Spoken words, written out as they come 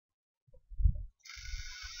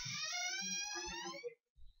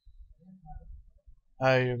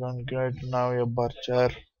You can create now a bar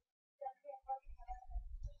chart,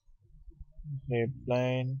 a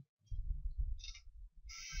plane,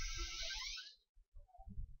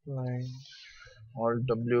 Alt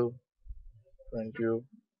W, front view,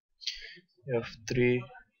 F3,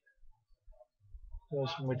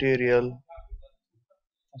 plus material,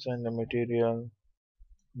 assign the material,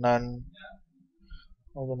 none,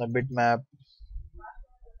 open the bitmap,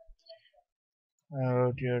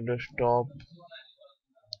 go to your desktop,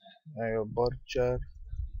 your bar chart,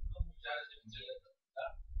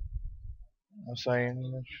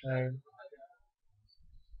 assign,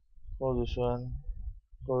 position,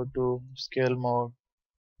 go to scale mode,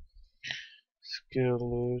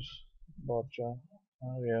 scale is bar chart,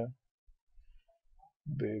 yeah,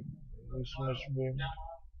 big, this much big,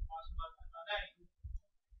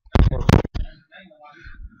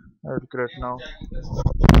 I will create now,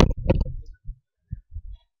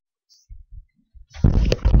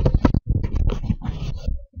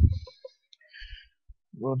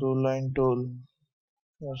 go to line tool,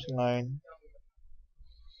 first line,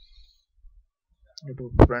 go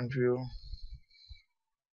to front view,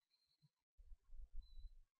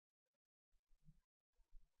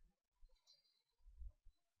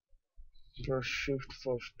 press shift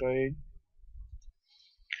for straight,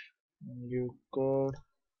 and you curve,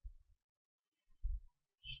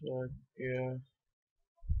 select here,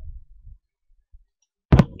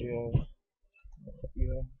 here,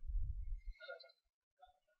 here,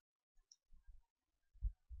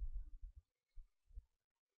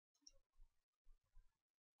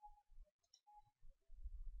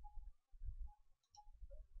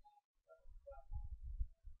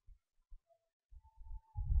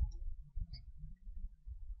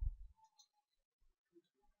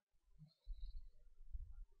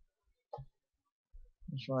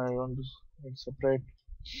 this one I want to make separate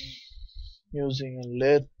using a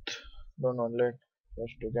lathe, don't know lathe,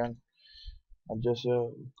 first you can adjust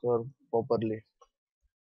your curve properly,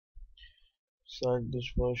 select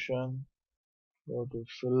this version, go to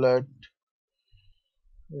fillet,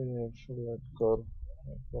 fillet curve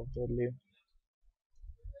properly,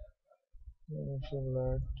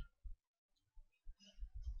 fillet,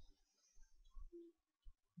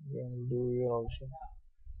 you can do here also,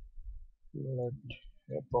 fillet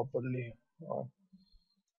properly,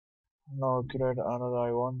 now create another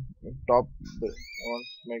I want top, I want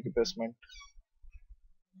make a basement,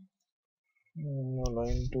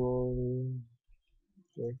 line tool,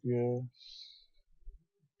 click here,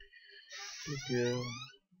 click here,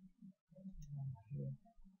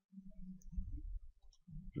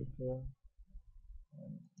 click here,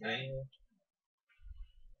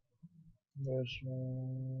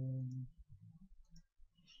 basement,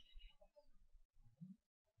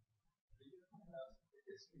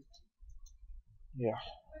 yeah,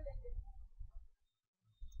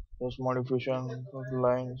 those modification for the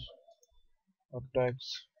lines of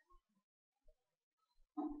text,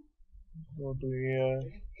 go to here,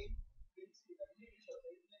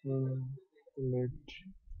 fillet,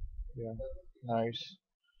 yeah, nice,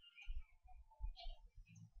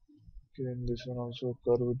 clean this one also,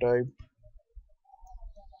 curve type,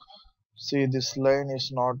 see this line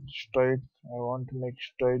is not straight, I want to make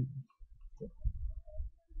straight,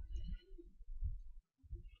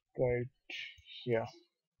 right, yeah,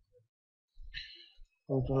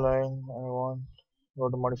 go to line, I want, go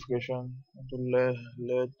to modification, to let,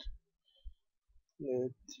 let,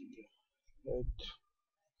 let,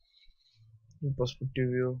 perspective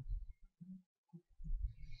view,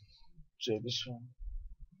 say this one,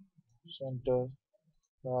 center,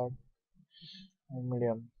 back, and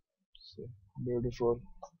medium, see, beautiful,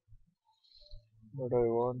 but I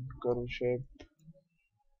want curve shape,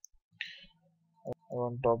 I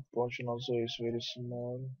want top portion also is very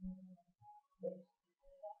small,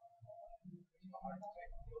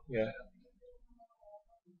 yeah,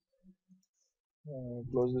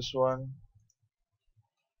 close this one,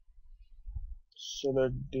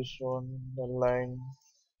 select this one, the line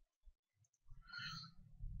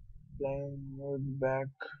move back,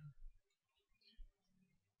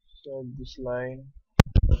 select this line,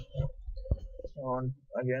 on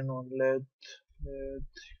again on let,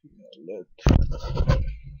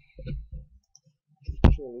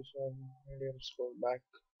 so this one medium scroll back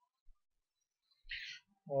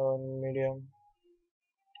on medium,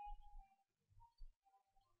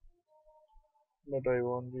 but I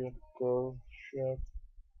want your curve shape,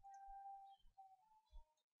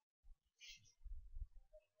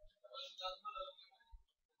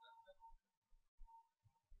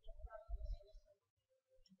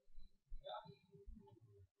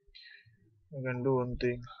 you can do one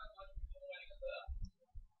thing,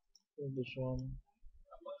 This one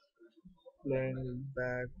playing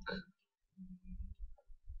back,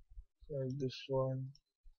 this one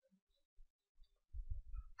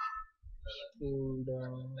pull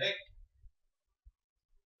down.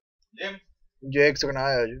 जो एक second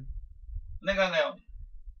आया आज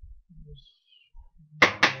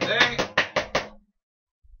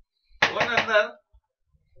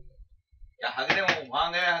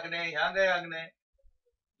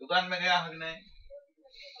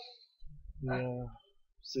yeah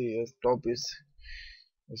see his top is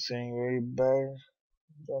saying very bad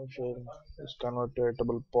don't feel it's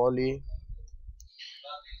convertible poly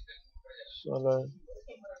select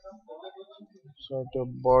select your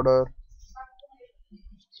border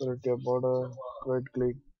select your border right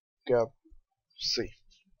click cap see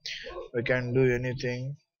we can do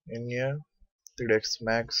anything in here 3x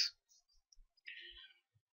max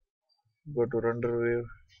go to render view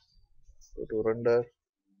go to render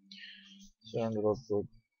send output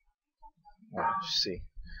see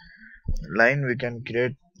line we can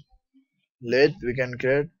create length we can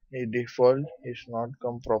create a default is not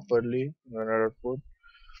come properly render output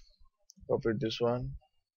copy this one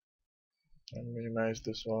and minimize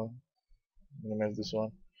this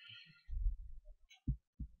one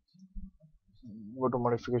go to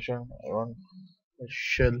modification I want a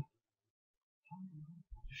shell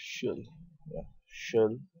yeah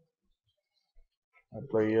shell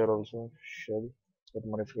apply here also shell go to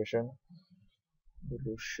modification go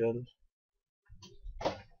to shell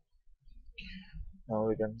now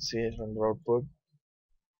we can see render output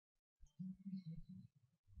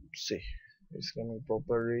see it's coming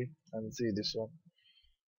properly and see this one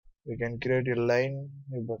we can create a line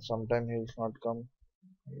but sometime he will not come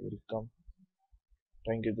he will come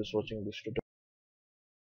thank you for watching this tutorial